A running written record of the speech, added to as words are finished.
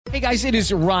Hey guys, it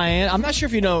is Ryan. I'm not sure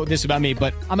if you know this about me,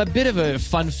 but I'm a bit of a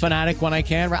fun fanatic when I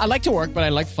can. I like to work, but I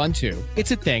like fun too. It's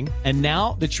a thing. And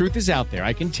now the truth is out there.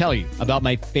 I can tell you about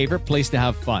my favorite place to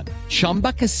have fun.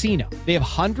 Chumba Casino. They have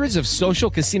hundreds of social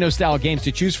casino style games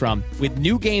to choose from with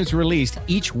new games released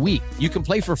each week. You can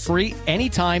play for free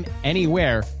anytime,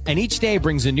 anywhere. And each day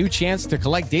brings a new chance to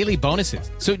collect daily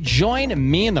bonuses. So join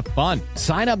me in the fun.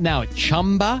 Sign up now at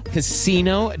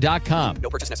ChumbaCasino.com. No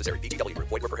purchase necessary. VGW Group.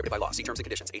 Void where prohibited by law. See terms and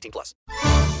conditions. 18+.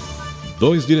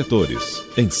 Dois diretores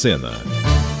em cena.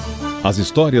 As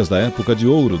histórias da época de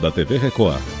ouro da TV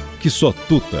Record, que só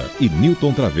Tuta e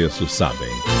Nilton Travesso sabem.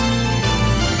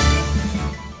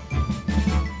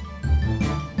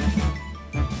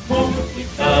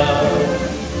 Música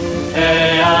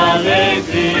é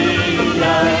alegria,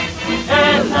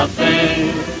 ela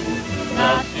vem,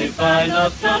 nasce, vai,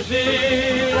 nostalgia.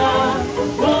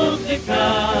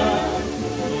 Música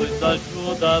nos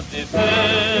ajuda a viver,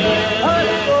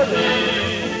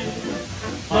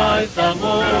 faz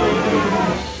amor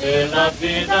pela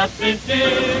vida sentir.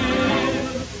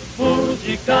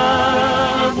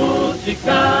 Música,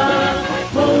 música,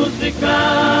 música.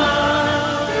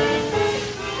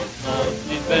 Nós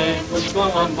vivemos com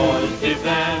amor,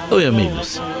 vivemos. Oi,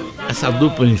 amigos. Essa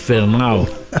dupla infernal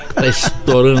tá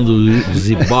estourando os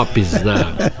ibopes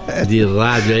de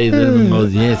rádio aí, dando uma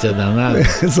audiência danada.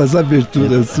 Essas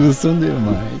aberturas suas são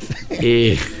demais.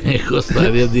 E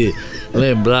gostaria de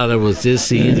lembrar a vocês o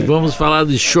seguinte: vamos falar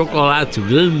de Chocolate, o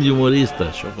grande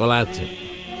humorista Chocolate.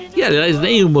 Que, aliás,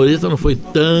 nem humorista não foi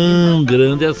tão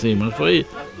grande assim, mas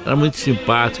era muito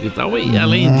simpático e tal. E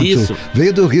além disso,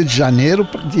 veio do Rio de Janeiro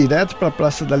direto para a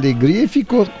Praça da Alegria e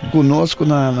ficou conosco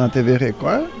na TV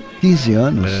Record 15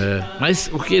 anos. Mas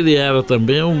o que ele era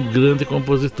também é um grande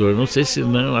compositor. Não sei se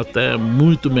não, até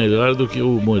muito melhor do que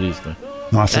o humorista.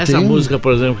 Nossa, essa música,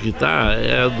 por exemplo, que tá,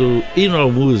 é do Hino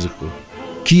ao Músico,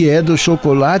 que é do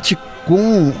Chocolate,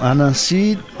 com a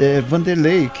Nancy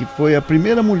Vanderlei, que foi a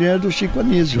primeira mulher do Chico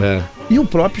Anísio. E o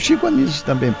próprio Chico Anísio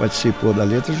também participou da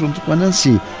letra junto com a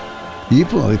Nancy. E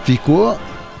ficou,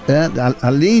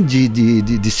 além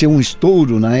de ser um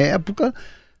estouro na época,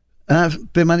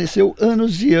 permaneceu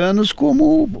anos e anos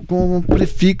como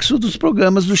prefixo dos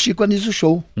programas do Chico Anísio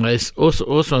Show. Mas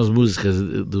ouçam as músicas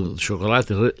do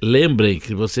Chocolate, lembrem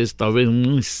que vocês talvez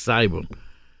não saibam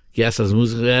que essas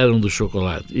músicas eram do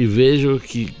Chocolate. E vejam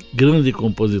que grande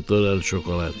compositor era o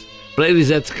Chocolate. Para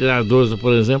Elisete Cardoso,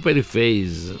 por exemplo, ele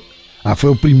fez... foi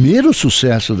o primeiro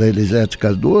sucesso da Elisete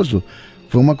Cardoso,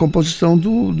 foi uma composição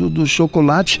do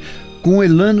Chocolate com o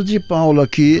Elano de Paula,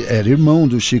 que era irmão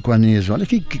do Chico Anísio. Olha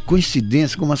que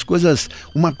coincidência, como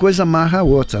uma coisa amarra a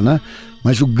outra, né?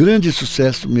 Mas o grande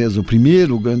sucesso mesmo, o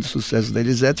primeiro grande sucesso da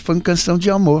Elisete foi uma Canção de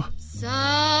Amor.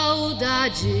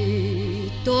 Saudade,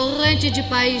 torrente de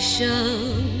paixão,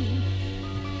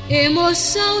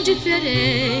 emoção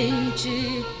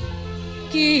diferente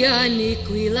que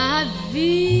aniquila a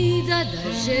vida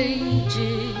da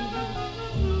gente.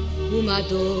 Uma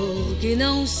dor que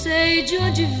não sei de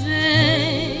onde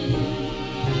vem.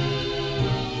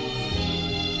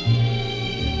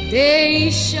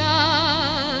 Deixaste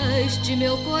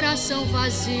meu coração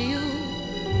vazio,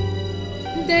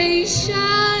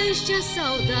 deixaste a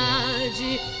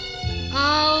saudade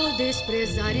ao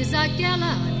desprezares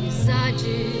aquela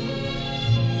amizade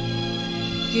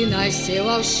que nasceu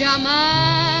ao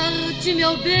chamar-te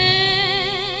meu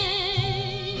bem.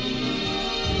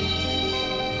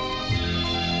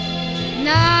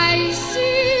 Nas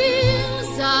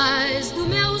cinzas do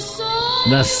meu sonho.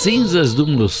 Nas cinzas do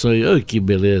meu sonho. Oh, que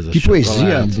beleza. Que Chocolate.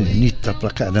 Poesia bonita pra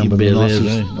caramba. Que beleza,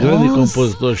 hein? Grande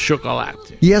compositor,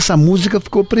 Chocolate. E essa música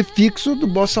ficou prefixo do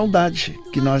Boa Saudade,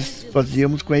 que nós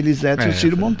fazíamos com a Elisete e o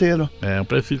Ciro Monteiro. Um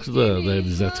prefixo da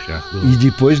Elisete Cardoso. E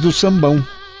depois do Sambão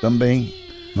também.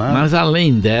 Mas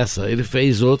além dessa, ele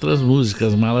fez outras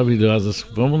músicas maravilhosas.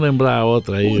 Vamos lembrar a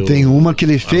outra aí. Tem uma que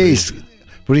ele fez...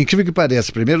 Por incrível que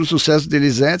pareça, primeiro sucesso de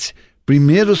Elisete,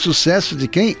 primeiro sucesso de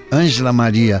quem? Ângela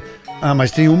Maria.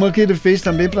 Mas tem uma que ele fez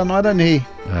também para Nora Ney.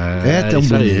 É tão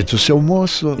bonito, seu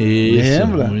moço. Isso,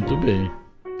 lembra? Muito bem.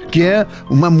 Que é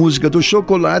uma música do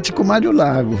Chocolate com Mário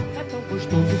Lago. É tão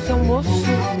gostoso, seu moço,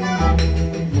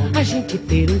 a gente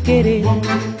ter um querer.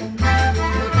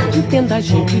 Entenda a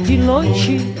gente de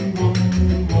longe,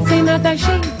 sem nada a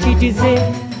gente dizer.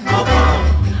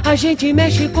 A gente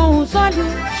mexe com os olhos,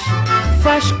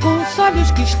 faz com os olhos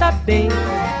que está bem.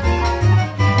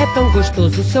 É tão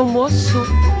gostoso, seu moço,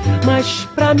 mas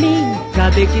pra mim,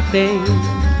 cadê que tem?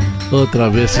 Outra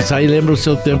vez, isso aí lembra o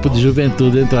seu tempo de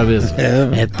juventude, hein, Travesso?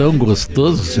 É tão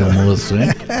gostoso, seu moço, hein?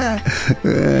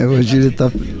 Hoje ele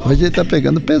tá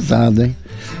pegando pesado, hein?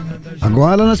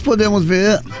 Agora nós podemos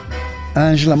ver a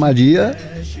Ângela Maria,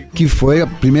 que foi a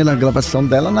primeira gravação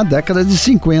dela na década de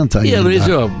 50. E a Luiz,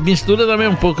 mistura também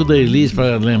um pouco da Elis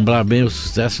para lembrar bem o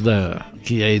sucesso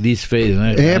que a Elis fez,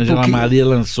 né? A Ângela Maria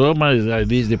lançou, mas a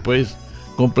Elis depois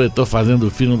completou fazendo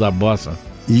o Fino da Bossa.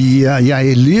 E a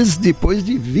Elis, depois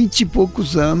de 20 e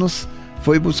poucos anos,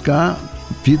 foi buscar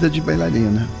vida de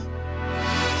bailarina.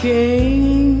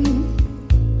 Quem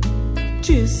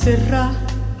te cerrar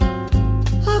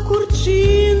a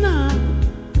cortina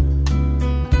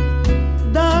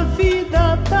da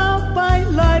vida da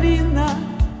bailarina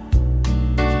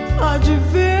há de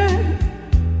ver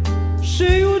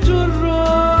cheio de horror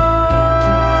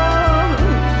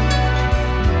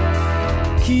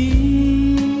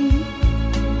que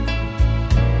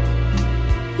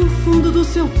no fundo do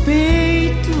seu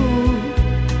peito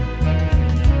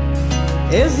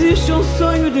existe um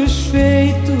sonho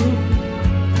desfeito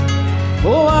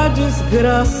ou a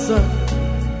desgraça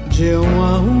de um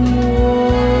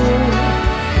amor.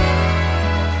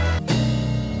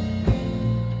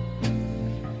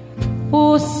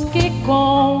 Os que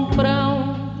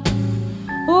compram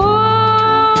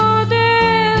o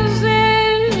desejo,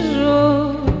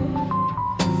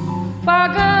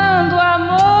 pagando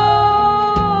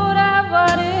amor a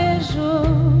varejo,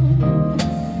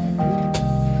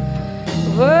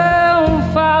 vão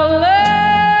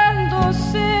falando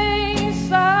sem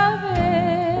saber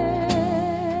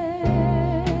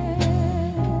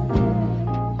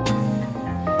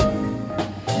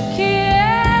que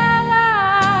ela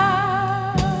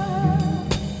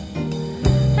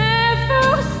é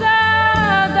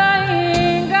forçada a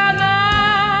enganar,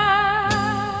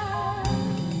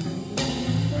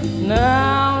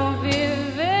 não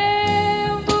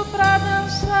vivendo pra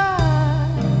dançar,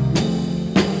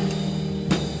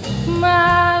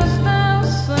 mas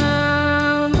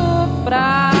dançando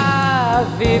pra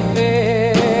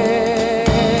viver.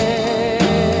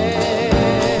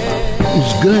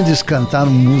 Os grandes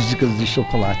cantaram músicas de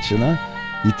Chocolate, né?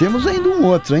 E temos ainda um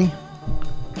outro, hein?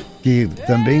 Que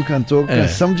também cantou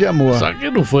Canção de Amor. Só que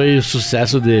não foi o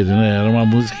sucesso dele, né? Era uma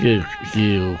música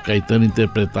que o Caetano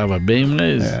interpretava bem,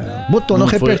 mas... Botou no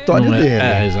repertório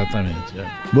dele. Exatamente.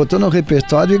 Botou no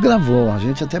repertório e gravou. A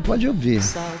gente até pode ouvir.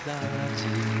 Saudade,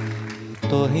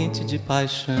 torrente de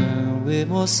paixão,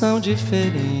 emoção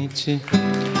diferente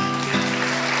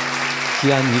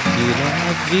que aniquila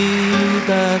a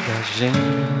vida da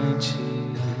gente.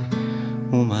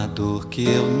 Uma dor que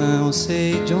eu não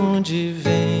sei de onde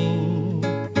vem.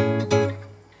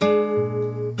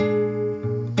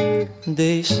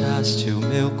 Deixaste o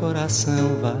meu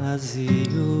coração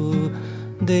vazio,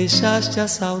 deixaste a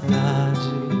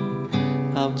saudade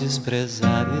ao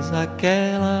desprezares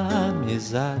aquela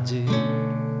amizade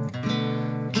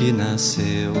que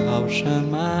nasceu ao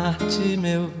chamar-te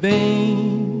meu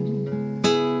bem.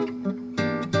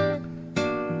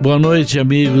 Boa noite,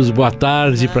 amigos, boa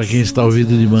tarde para quem está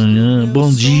ouvindo de manhã,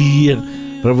 bom dia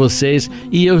para vocês.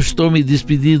 E eu estou me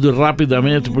despedindo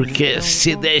rapidamente, porque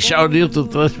se deixar o Nilton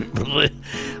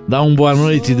dar uma boa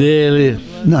noite dele.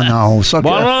 Não, só que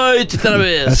boa noite outra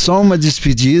vez. É só uma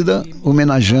despedida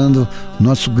homenageando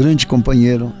nosso grande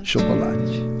companheiro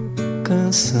Chocolate.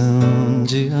 Canção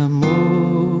de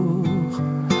amor,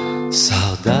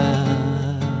 saudade,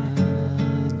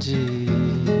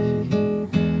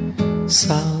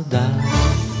 saudade.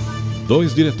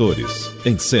 Dois diretores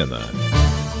em cena.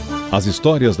 As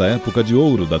histórias da época de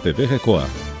ouro da TV Record,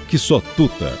 que só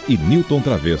Tuta e Nilton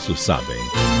Travesso sabem.